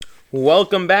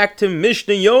Welcome back to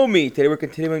Mishna Yomi. Today we're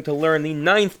continuing to learn the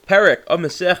 9th Perek of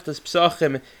Masechtas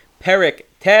Pesachim, Perek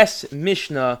Tes,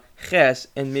 Mishna Ches,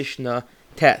 and Mishna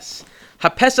Tes.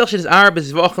 HaPesach shezar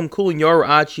bezvachim kul yor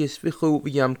ad sheyisvichu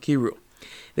v'yam kiru.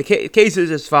 The case is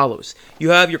as follows. You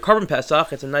have your carbon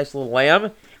Pesach, it's a nice little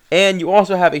lamb, and you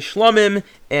also have a shlomim,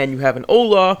 and you have an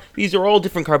olah. These are all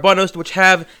different karbanos which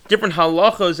have different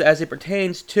halachos as it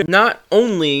pertains to not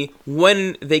only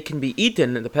when they can be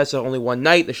eaten, the Pesach only one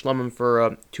night, the shlomim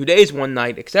for 2 days, 1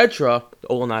 night, etc., the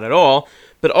olah not at all,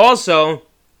 but also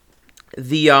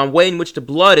the way in which the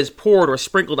blood is poured or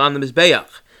sprinkled on the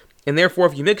mizbeach. And therefore,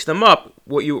 if you mix them up,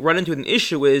 what you run into an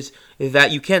issue is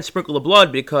that you can't sprinkle the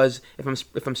blood, because if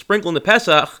I'm sprinkling the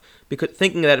Pesach, because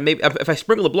thinking that maybe if I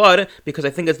sprinkle the blood because I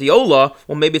think it's the olah,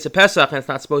 well, maybe it's a Pesach and it's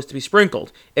not supposed to be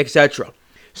sprinkled, etc.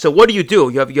 So what do?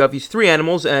 You have these 3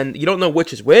 animals and you don't know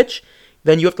which is which.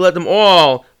 Then you have to let them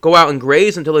all go out and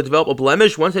graze until they develop a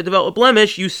blemish. Once they develop a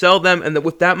blemish, you sell them, and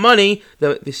with that money,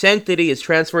 the sanctity is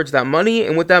transferred to that money,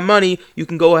 and with that money, you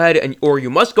can go ahead or you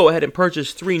must go ahead and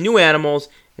purchase 3 new animals,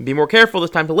 and be more careful this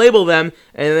time to label them,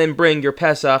 and then bring your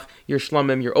Pesach, your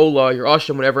Shlomim, your Olah, your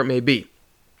Asham, whatever it may be.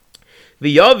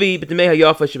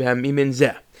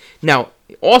 Now,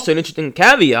 also an interesting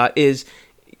caveat is,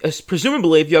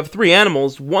 presumably, if you have 3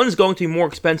 animals, one's going to be more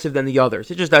expensive than the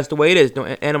others. It's just that's the way it is. No,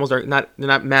 animals are not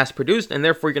mass produced, and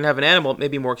therefore you're going to have an animal that may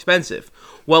be more expensive.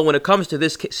 Well, when it comes to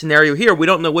this scenario here, we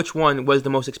don't know which one was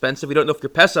the most expensive. We don't know if your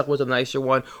Pesach was the nicer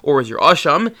one or was your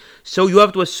Asham. So you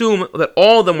have to assume that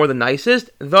all of them were the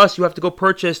nicest. Thus, you have to go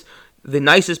purchase the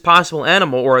nicest possible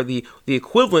animal, or the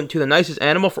equivalent to the nicest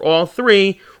animal for all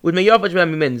 3, and you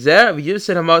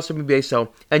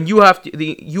have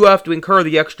to incur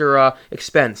the extra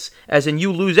expense, as in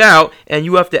you lose out and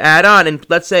you have to add on. And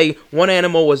let's say one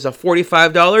animal was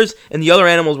 $45 and the other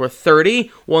animals were $30.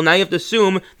 Well, now you have to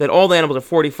assume that all the animals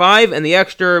are $45 and the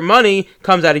extra money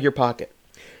comes out of your pocket.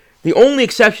 The only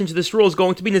exception to this rule is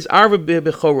going to be Nizar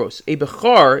Bechoros. A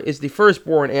Bechar is the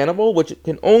firstborn animal, which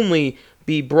can only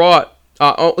be brought,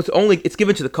 it's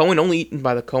given to the Kohen, only eaten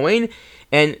by the Kohen,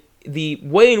 and the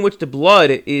way in which the blood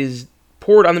is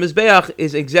poured on the Mizbeach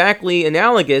is exactly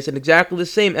analogous and exactly the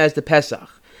same as the Pesach.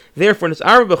 Therefore, in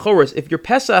Nizar Bechoros, if your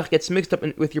Pesach gets mixed up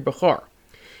with your Bechar,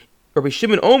 Rabbi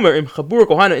Shimon Omer in Chabura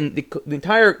Kohana, and the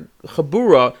entire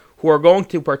Chabura who are going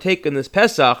to partake in this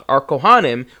Pesach are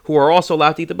Kohanim, who are also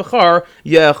allowed to eat the Bechar,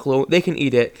 Yechlu, they can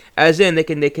eat it. As in, they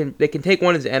can take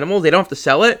one of these animals, they don't have to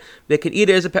sell it, they can eat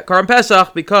it as a Karban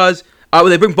Pesach, because,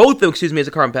 they bring both of them, as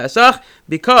a Karban Pesach,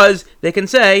 because they can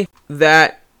say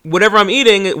that whatever I'm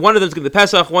eating, one of them is going to be the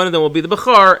Pesach, one of them will be the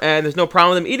Bechar, and there's no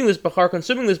problem with them eating this Bechar,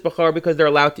 consuming this Bechar, because they're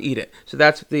allowed to eat it. So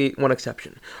that's the one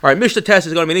exception. Alright, Mishnah Test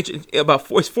is going to be about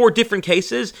 4 different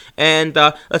cases, and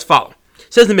let's follow.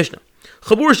 Says the Mishnah,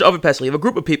 Chabur of Pesach, you have a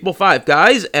group of people, 5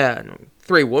 guys and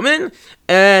 3 women,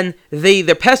 and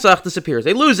their Pesach disappears.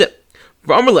 They lose it.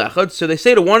 So they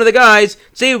say to one of the guys,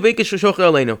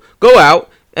 go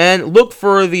out and look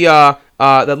for the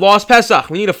lost Pesach.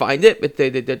 We need to find it.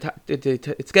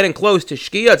 It's getting close to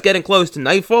Shkia. It's getting close to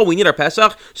nightfall. We need our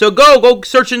Pesach. So go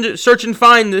search and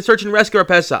rescue our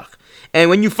Pesach. And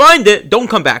when you find it, don't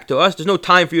come back to us. There's no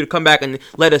time for you to come back and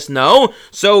let us know.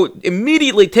 So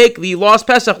immediately take the lost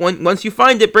Pesach. Once you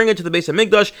find it, bring it to the base of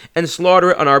Mikdash and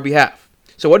slaughter it on our behalf.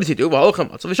 So what does he do?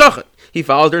 He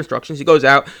follows their instructions. He goes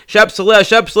out.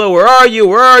 Shepsela, where are you?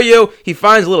 Where are you? He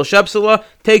finds a little Shepsela,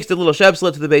 takes the little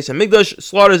Shepsela to the base of Mikdash,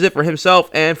 slaughters it for himself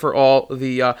and for all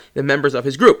the members of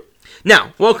his group.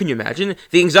 Now, what can you imagine?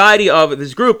 The anxiety of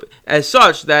this group as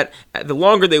such that the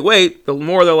longer they wait, the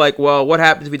more they're like, well, what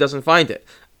happens if he doesn't find it?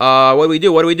 What do we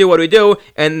do?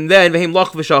 And then v'heim lach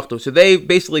v'shachtu. So they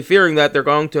basically fearing that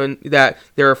that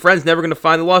their friend's never going to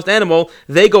find the lost animal.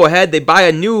 They go ahead, they buy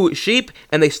a new sheep,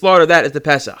 and they slaughter that as the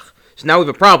Pesach. So now we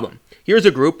have a problem. Here's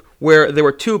a group where there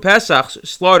were 2 Pesachs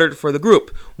slaughtered for the group.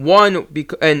 One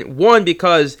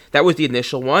because that was the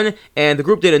initial one, and the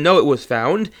group didn't know it was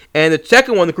found. And the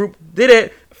second one, the group did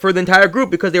it for the entire group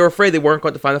because they were afraid they weren't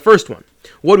going to find the first one.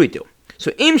 What do we do?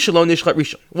 So im shalom nishchat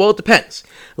rishon. Well, it depends.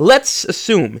 Let's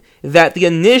assume that the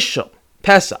initial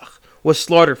Pesach was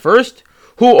slaughtered first.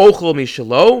 Hu ochel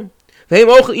mishalo, v'hem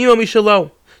ochel imo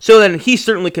mishalo. So then he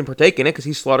certainly can partake in it because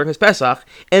he's slaughtering his Pesach,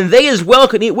 and they as well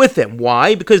can eat with him.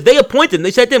 Why? Because they appointed him. They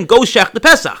said to him, "Go shech the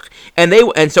Pesach,"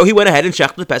 and so he went ahead and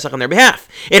shech the Pesach on their behalf.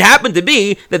 It happened to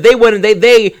be that they went and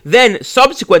they then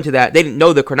subsequent to that, they didn't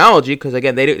know the chronology because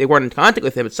again they weren't in contact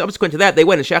with him. But subsequent to that, they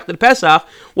went and shech the Pesach.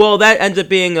 Well, that ends up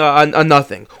being a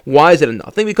nothing. Why is it a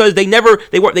nothing? Because they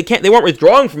weren't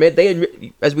withdrawing from it.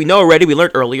 They, as we know already, we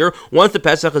learned earlier, once the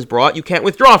Pesach is brought, you can't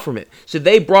withdraw from it. So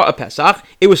they brought a Pesach.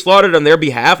 It was slaughtered on their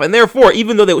behalf. behalf, and therefore,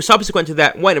 even though they were subsequent to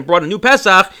that went and brought a new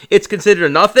Pesach, it's considered a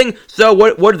nothing. So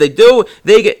what do?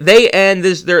 They and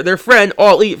their friend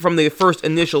all eat from the first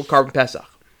initial carbon Pesach.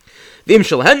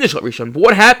 But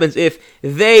what happens if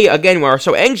they, again, are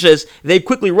so anxious, they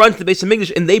quickly run to the base of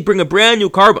Mikdash and they bring a brand new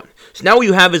carbon? So now what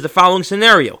you have is the following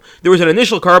scenario. There was an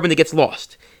initial carbon that gets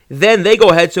lost. Then they go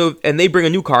ahead and they bring a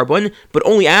new carbon, but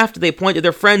only after they appointed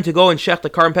their friend to go and shech the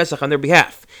carbon Pesach on their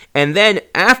behalf. And then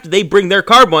after they bring their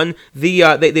carbon, the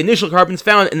initial carbon's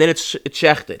found, and then it's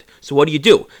shechted. So what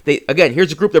do?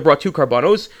 Here's a group that brought two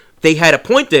carbonos. They had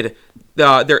appointed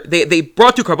they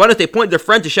brought two carbonos. They appointed their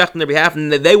friend to shech on their behalf,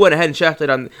 and they went ahead and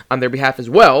shechted on their behalf as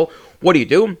well. What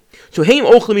do? So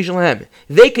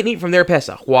they can eat from their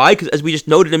Pesach. Why? Because as we just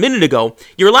noted a minute ago,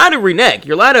 you're allowed to renege.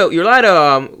 You're allowed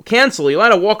to cancel. You're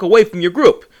allowed to walk away from your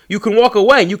group. You can walk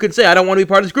away and you can say, I don't want to be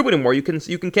part of this group anymore. You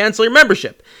can cancel your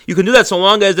membership. You can do that so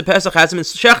long as the Pesach hasn't been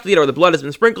shechted or the blood has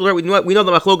been sprinkled. Or we know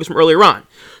the machlokes from earlier on.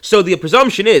 So the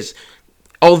presumption is,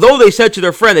 although they said to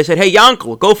their friend, they said, hey,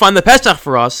 Yankel, go find the Pesach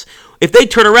for us. If they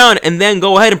turn around and then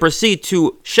go ahead and proceed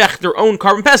to shech their own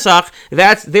carbon Pesach,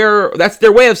 that's their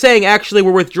way of saying, actually,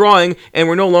 we're withdrawing and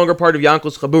we're no longer part of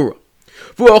Yankel's Chabura.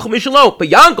 But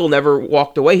Yankel never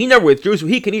walked away. He never withdrew, so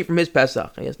he can eat from his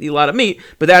Pesach. He has to eat a lot of meat,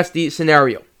 but that's the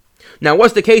scenario. Now,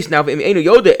 what's the case now? What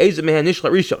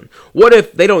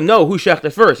if they don't know who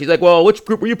shechted first? He's like, well, which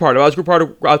group were you part of? I was part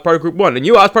of group 1. And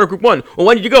you? I was part of group 1. Well,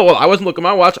 when did you go? Well, I wasn't looking at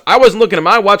my watch. I wasn't looking at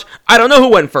my watch. I don't know who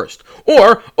went first.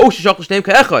 Or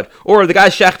the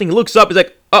guy's shechting, he looks up, he's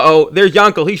like, there's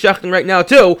Yankel. He's shechting right now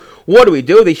too. What do?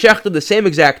 They shechted the same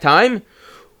exact time.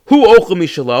 Who ochel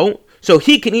mishalo? So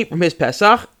he can eat from his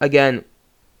Pesach. Again,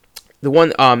 the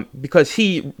one, because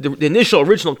the initial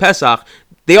original Pesach,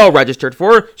 they all registered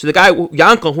for. So the guy,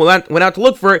 Yankel, who went out to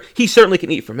look for it, he certainly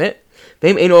can eat from it.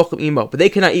 But they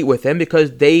cannot eat with him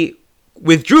because they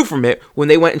withdrew from it when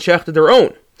they went and shechted their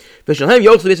own. But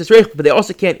they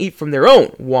also can't eat from their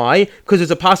own. Why? Because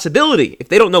there's a possibility. If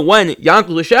they don't know when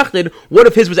Yankel was shechted, what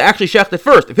if his was actually shechted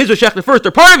first? If his was shechted first,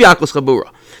 they're part of Yankel's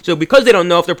Chabura. So because they don't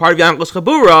know if they're part of Yankel's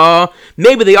Chabura,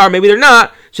 maybe they are, maybe they're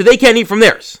not, so they can't eat from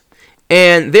theirs.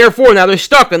 And therefore, now they're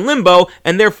stuck in limbo,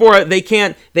 and therefore they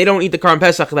don't eat the Karm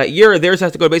Pesach that year. Theirs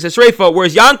has to go to Beis HaSreifa,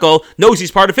 whereas Yankel knows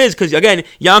he's part of his, because again,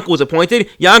 Yankel was appointed.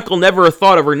 Yankel never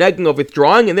thought of reneging, of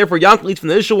withdrawing, and therefore Yankel eats from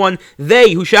the initial one.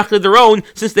 They, who shechted their own,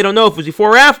 since they don't know if it was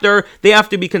before or after, they have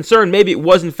to be concerned, maybe it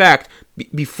was in fact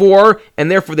before,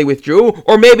 and therefore they withdrew,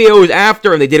 or maybe it was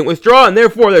after and they didn't withdraw, and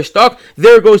therefore they're stuck.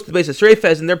 There goes to the Beis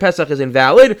HaSreifa, and their Pesach is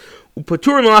invalid.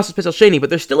 Patur Malasas Pesach Sheni, but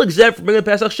they're still exempt from bringing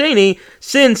the Pesach Sheni,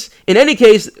 since in any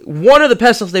case one of the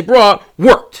Pesachs they brought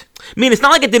worked. I mean, it's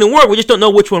not like it didn't work. We just don't know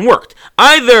which one worked.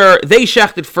 Either they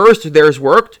shechted first, theirs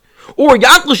worked, or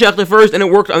Yankel shechted first and it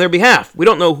worked on their behalf. We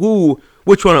don't know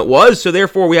which one it was, so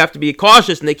therefore we have to be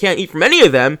cautious, and they can't eat from any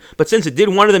of them. But since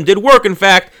one of them did work, in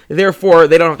fact, therefore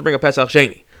they don't have to bring a Pesach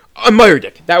Sheni. A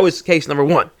Meyerdik. That was case number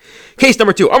 1. Case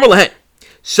number 2. Amar Lehen.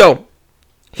 So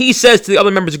he says to the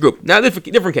other members of the group, now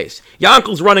different case.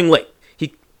 Yankel's running late.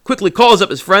 He quickly calls up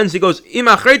his friends. He goes, I'm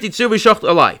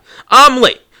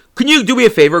late. Can you do me a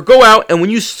favor? Go out, and when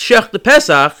you shech the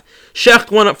Pesach,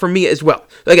 shech one up for me as well.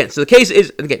 Again, so the case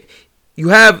is, again, you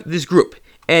have this group.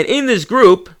 And in this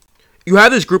group, you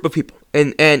have this group of people.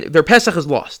 And their Pesach is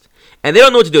lost. And they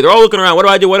don't know what to do. They're all looking around. What do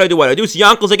I do? So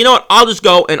Yankel's like, you know what? I'll just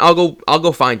go, and I'll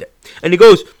go find it. And he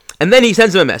goes, and then he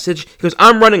sends them a message. He goes,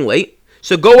 I'm running late.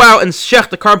 So go out and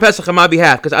shech the Karm Pesach on my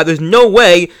behalf, because there's no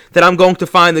way that I'm going to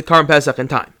find the Karm Pesach in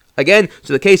time. Again,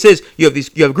 so the case is, you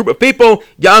have a group of people.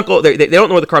 Yankel, they don't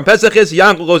know where the Karm Pesach is. So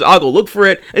Yankel goes, I'll go look for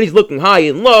it, and he's looking high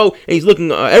and low, and he's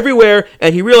looking everywhere,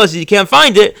 and he realizes he can't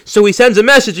find it. So he sends a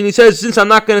message, and he says, since I'm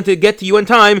not going to get to you in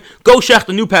time, go shech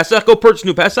the new Pesach, go purchase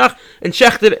new Pesach, and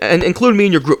shech it, and include me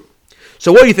in your group.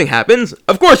 So what do you think happens?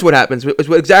 Of course, what happens is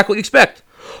what exactly you expect.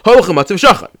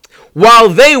 While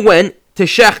they went to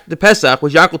shech the Pesach,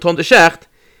 which Yankel told him to shech,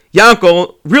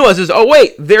 Yankel realizes, oh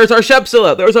wait, there's our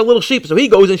shepsila, there's our little sheep, so he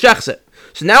goes and shechs it.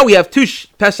 So now we have 2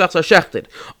 Pesachs are shechted.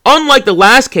 Unlike the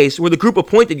last case where the group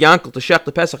appointed Yankel to shech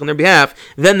the Pesach on their behalf,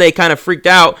 then they kind of freaked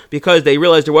out because they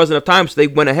realized there wasn't enough time, so they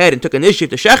went ahead and took initiative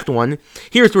to shecht one.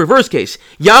 Here's the reverse case.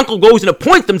 Yankel goes and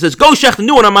appoints them and says, go shech the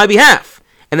new one on my behalf.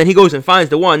 And then he goes and finds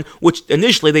the one which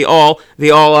initially they all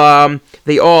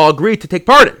agreed to take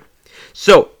part in.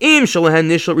 So,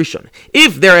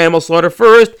 if their animal slaughter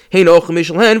first, so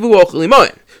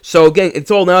again, it's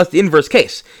the inverse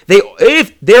case.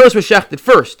 If theirs was shechted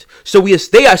first, so they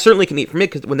certainly can eat from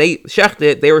it, because when they shechted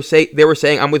it, they were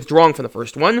saying, I'm withdrawing from the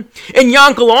first one. And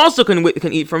Yankel also can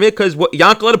eat from it, because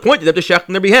Yankel had appointed them to shecht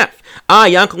on their behalf.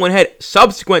 Yankel went ahead,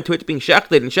 subsequent to it being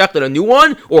shechted, and shechted a new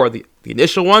one, or the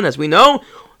initial one, as we know.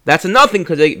 That's a nothing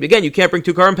because, again, you can't bring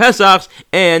 2 Karban Pesachs,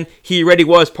 and he already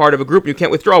was part of a group, and you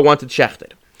can't withdraw once it's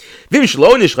shechted. But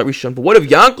what if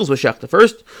Yankel's was shechted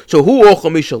first? So who ochel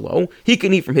mishalo? He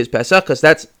can eat from his Pesach because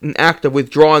that's an act of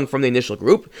withdrawing from the initial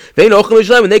group. And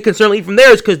they can certainly eat from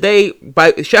theirs because they,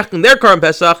 by shechting their Karban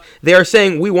Pesach, they are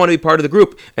saying we want to be part of the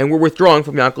group and we're withdrawing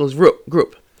from Yankel's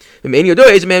group. But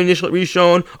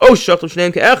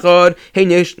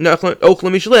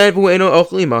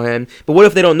what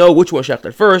if they don't know which one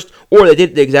shechted first, or they did it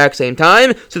at the exact same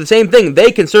time? So the same thing,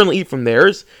 they can certainly eat from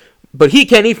theirs, but he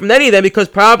can't eat from any of them because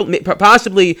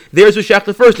possibly theirs was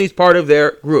shechted first and he's part of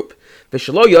their group. So his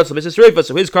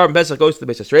Karban Pesach goes to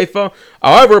the Beis HaSreifa.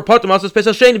 However, Patam also is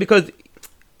Pesach Sheni because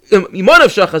Iman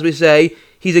of Shach, as we say,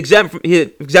 he's exempt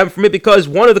from it because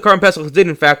one of the Karban Pesachs did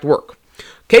in fact work.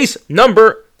 Case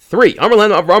number 3.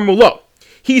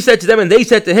 He said to them and they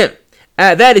said to him.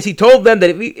 That is, he told them that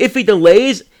if he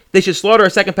delays, they should slaughter a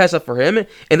second Pesach for him.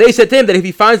 And they said to him that if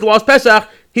he finds the lost Pesach,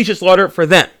 he should slaughter it for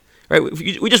them. Right?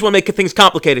 We just want to make things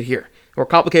complicated here. Or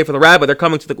complicated for the rabbi they're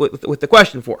coming to with the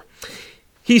question for.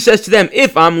 He says to them,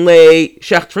 if I'm lay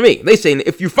shecht for me. They say,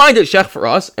 if you find it shecht for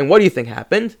us, and what do you think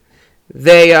happened?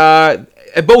 They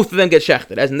both of them get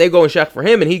shechted. As in they go and shecht for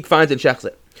him and he finds and shechts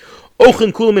it.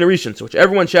 Ochin kulam in rishon, so which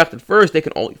everyone shechted first, they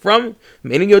can all eat from.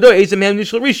 Meaning yodo ezem ham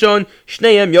nishal rishon,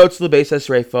 shneim yotz lebeis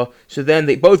hasreifa. So then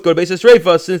they both go to beis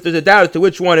hasreifa, since there's a doubt as to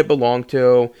which one it belonged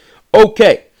to.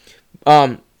 Okay.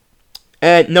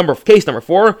 And case number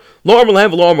 4, lo amar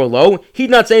lahem v'lo amar lo. He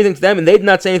did not say anything to them, and they did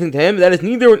not say anything to him. That is,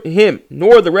 neither him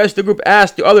nor the rest of the group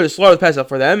asked the other to slaughter the Pesach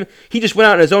for them. He just went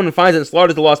out on his own and finds and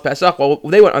slaughtered the lost Pesach, while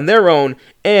they went on their own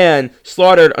and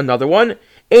slaughtered another one.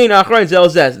 They're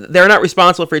not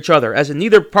responsible for each other, as in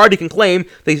neither party can claim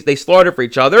they slaughtered for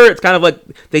each other. It's kind of like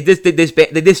they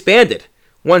disbanded.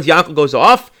 Once Yankel goes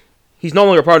off, he's no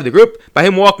longer part of the group. By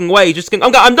him walking away, he just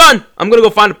I'm done. I'll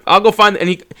go find, and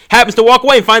he happens to walk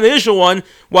away and find the initial one,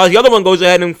 while the other one goes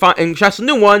ahead and checks a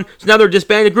new one. So now they're a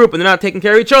disbanded group, and they're not taking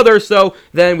care of each other. So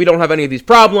then we don't have any of these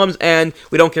problems, and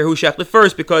we don't care who shechted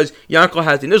first because Yankel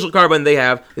has the initial Karban, they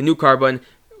have the new Karban.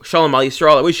 Shalom al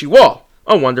Yisrael. I wish you all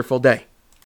a wonderful day.